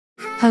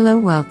Hello,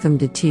 welcome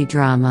to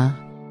T-Drama.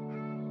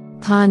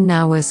 Pon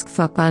Nawasch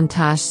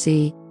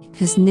Phupantachsee,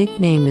 his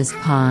nickname is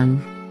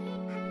Pon.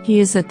 He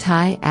is a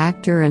Thai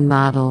actor and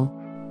model,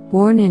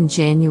 born in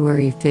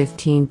January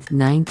 15,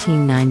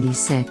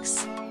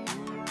 1996.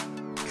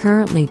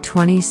 Currently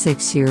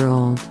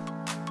 26-year-old.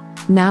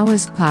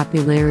 Nawasch's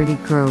popularity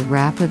grew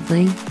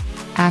rapidly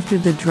after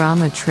the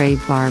drama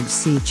Trade Barb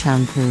Si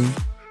Chungpu.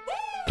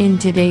 In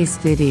today's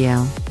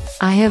video,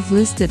 I have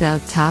listed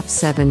out top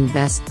 7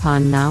 best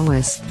Pon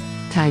Nawasch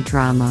Thai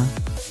drama.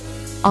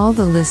 All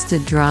the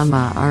listed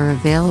drama are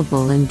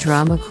available in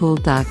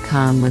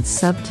dramacool.com with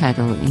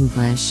subtitle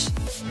English.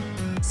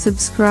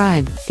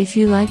 Subscribe if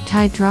you like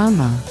Thai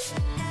drama.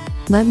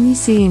 Let me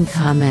see in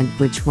comment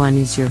which one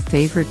is your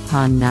favorite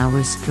Pon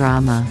Nawasch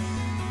drama.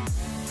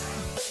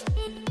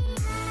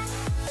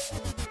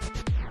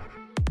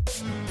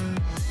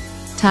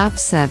 Top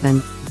 7.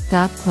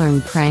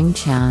 Dopplern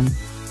Prangchan.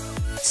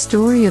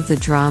 Story of the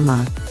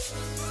drama.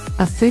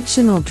 A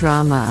fictional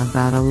drama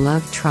about a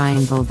love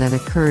triangle that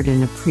occurred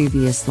in a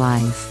previous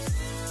life.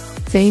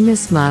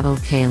 Famous model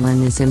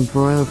Kaylin is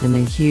embroiled in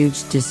a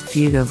huge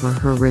dispute over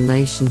her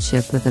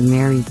relationship with a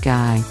married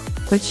guy,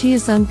 but she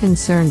is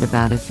unconcerned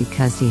about it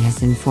because he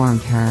has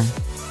informed her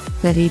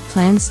that he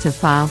plans to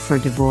file for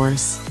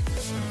divorce.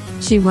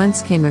 She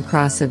once came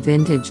across a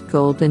vintage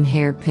golden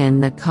hairpin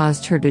that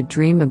caused her to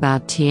dream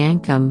about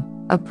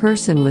Tiangkum, a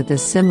person with a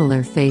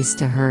similar face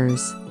to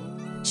hers.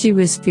 She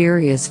was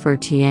furious for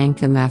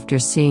Tiangkum after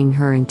seeing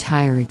her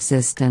entire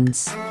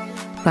existence.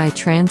 By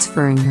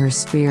transferring her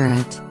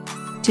spirit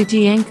to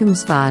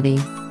Tiangkum's body,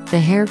 the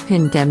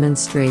hairpin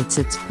demonstrates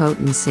its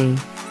potency.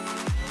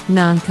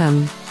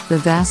 Nongkum, the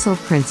vassal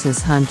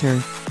princess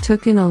hunter,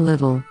 took in a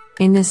little,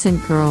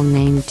 innocent girl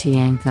named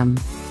Tiangkum.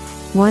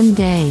 One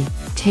day,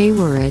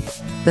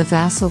 Tawarit, the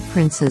vassal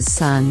prince's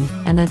son,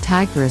 and a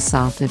tiger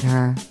assaulted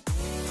her.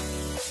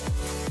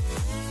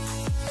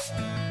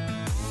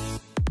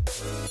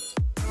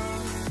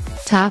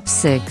 Top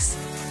 6.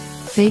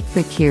 Fake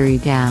Bakiri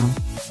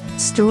Dao.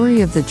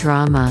 Story of the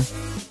drama.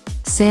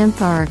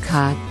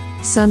 Santharakat,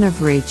 son of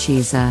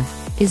Raichiza,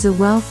 is a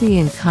wealthy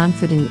and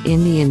confident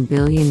Indian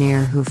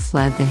billionaire who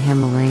fled the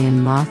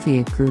Himalayan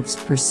mafia group's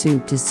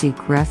pursuit to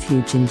seek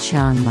refuge in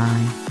Chiang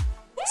Mai.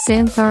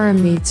 Santhara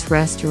meets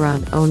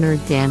restaurant owner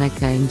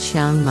Danica in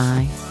Chiang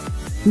Mai.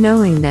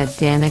 Knowing that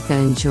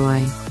Danica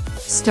enjoy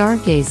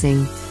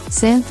stargazing,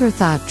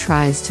 Santharthat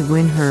tries to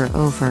win her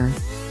over.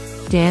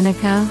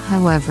 Danica,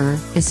 however,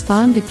 is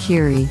fond of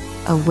Kiri,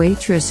 a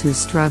waitress who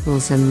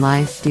struggles in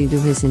life due to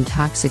his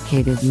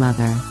intoxicated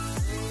mother.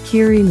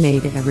 Kiri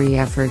made every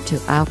effort to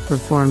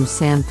outperform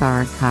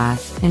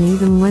Santharakat and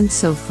even went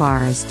so far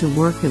as to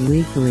work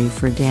illegally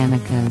for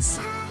Danica's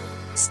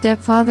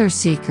stepfather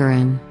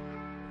Sikaran,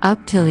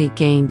 up till he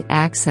gained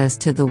access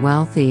to the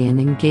wealthy and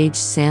engaged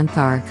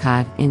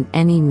Santharakat in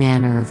any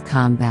manner of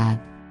combat.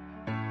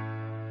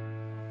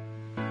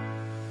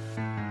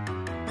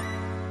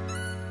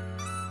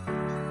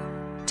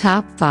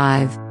 Top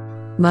 5.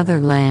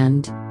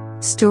 Motherland.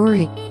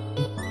 Story.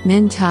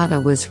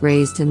 Mintata was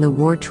raised in the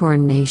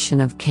war-torn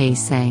nation of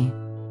Kasai.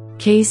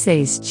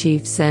 Kasai's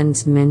chief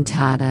sends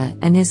Mintata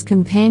and his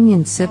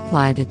companion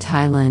Siplai to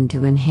Thailand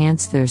to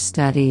enhance their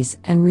studies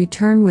and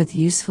return with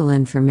useful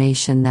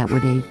information that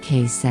would aid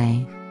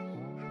Kasai.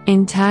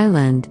 In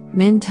Thailand,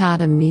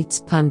 Mintata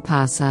meets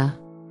Punpasa,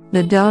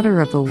 the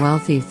daughter of a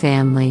wealthy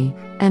family,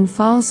 and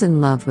falls in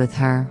love with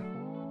her.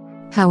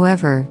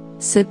 However,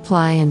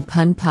 Siplai and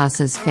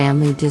Punpasa's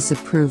family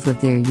disapprove of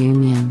their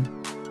union.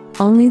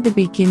 Only the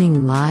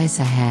beginning lies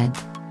ahead.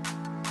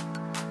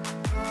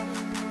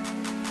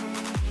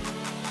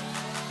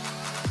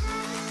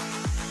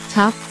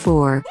 Top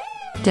 4.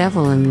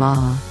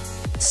 Devil-in-Law.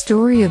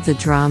 Story of the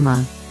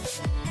drama.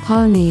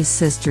 Pawnee's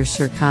sister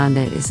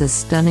Sirkanda is a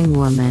stunning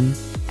woman,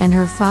 and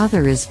her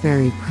father is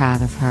very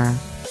proud of her.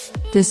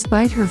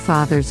 Despite her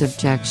father's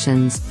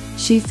objections,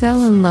 she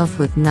fell in love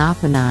with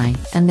Napanai,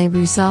 and they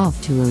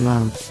resolved to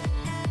elope.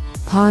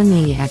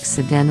 Pawnee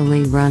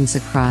accidentally runs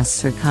across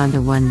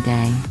Sirkanda one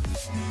day,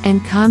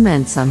 and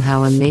comments on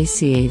how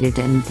emaciated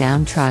and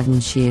downtrodden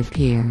she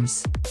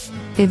appears.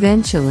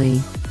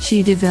 Eventually,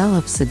 she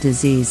develops a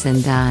disease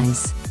and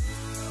dies.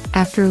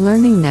 After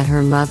learning that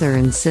her mother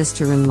and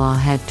sister-in-law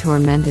had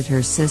tormented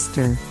her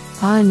sister,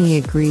 Pawnee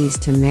agrees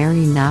to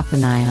marry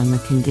Napanai on the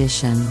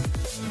condition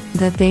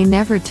that they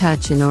never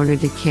touch in order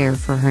to care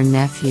for her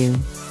nephew.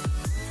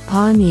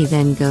 Pawnee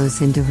then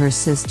goes into her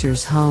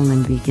sister's home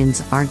and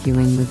begins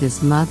arguing with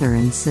his mother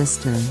and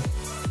sister.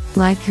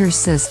 Like her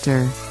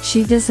sister,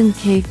 she doesn't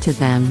cave to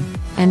them,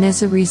 and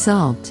as a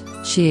result,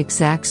 she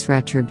exacts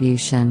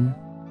retribution.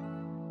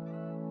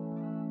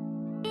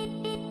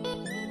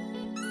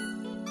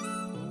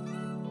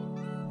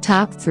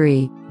 Top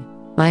 3.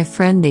 My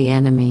Friend the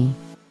Enemy.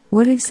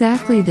 What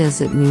exactly does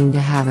it mean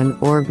to have an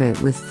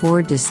orbit with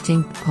 4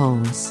 distinct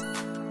poles?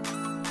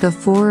 The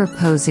 4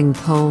 opposing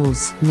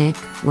poles, Nick,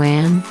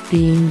 Wan,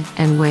 Bean,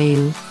 and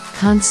Wayu,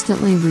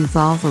 constantly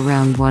revolve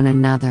around one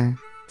another,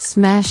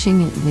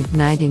 smashing and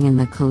igniting in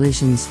the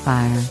collision's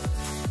fire.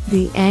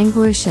 The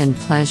anguish and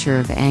pleasure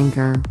of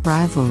anger,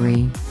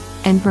 rivalry,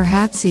 and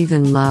perhaps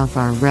even love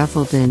are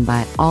reveled in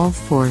by all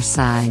four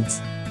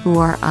sides, who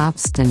are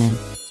obstinate.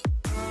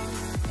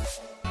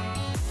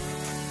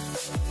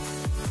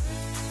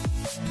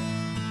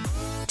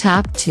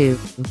 Top 2.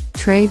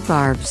 Trade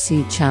Barb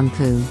Si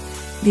Champu.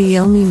 The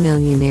only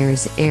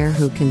millionaire's heir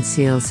who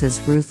conceals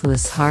his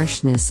ruthless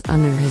harshness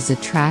under his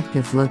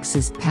attractive looks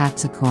is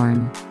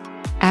Patsakorn.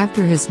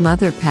 After his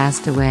mother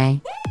passed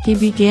away, he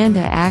began to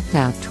act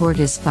out toward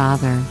his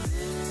father.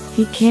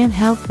 He can't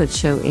help but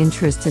show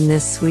interest in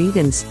this sweet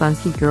and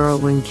spunky girl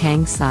when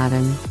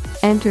Kangsadan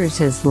enters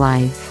his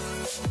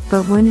life.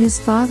 But when his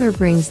father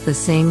brings the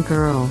same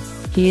girl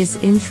he is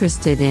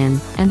interested in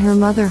and her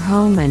mother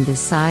home and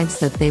decides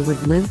that they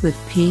would live with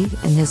Pete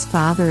and his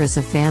father as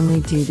a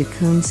family due to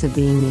Kunsa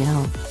being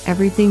ill,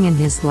 everything in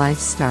his life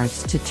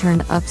starts to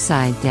turn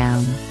upside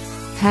down.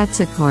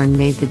 Patsakorn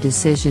made the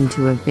decision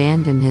to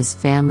abandon his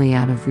family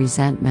out of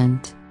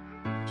resentment.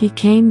 He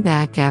came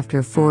back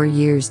after 4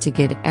 years to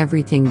get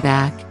everything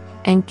back,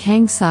 and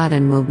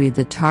Kangsadan will be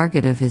the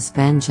target of his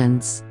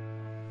vengeance.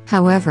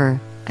 However,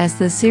 as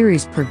the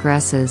series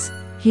progresses,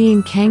 he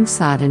and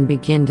Kangsadan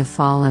begin to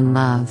fall in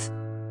love.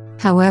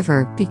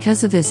 However,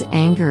 because of his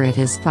anger at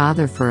his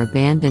father for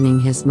abandoning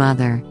his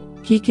mother,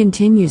 he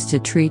continues to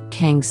treat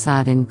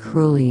Kangsadan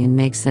cruelly and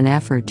makes an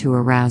effort to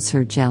arouse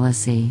her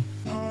jealousy.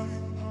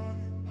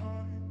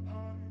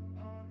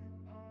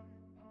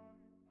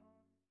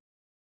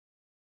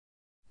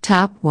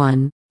 Top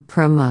 1.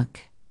 Pramukh.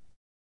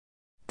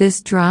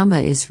 This drama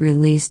is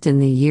released in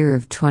the year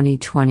of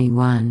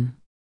 2021.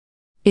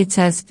 It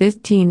has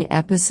 15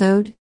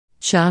 episodes,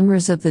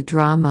 genres of the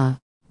drama,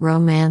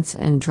 romance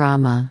and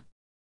drama.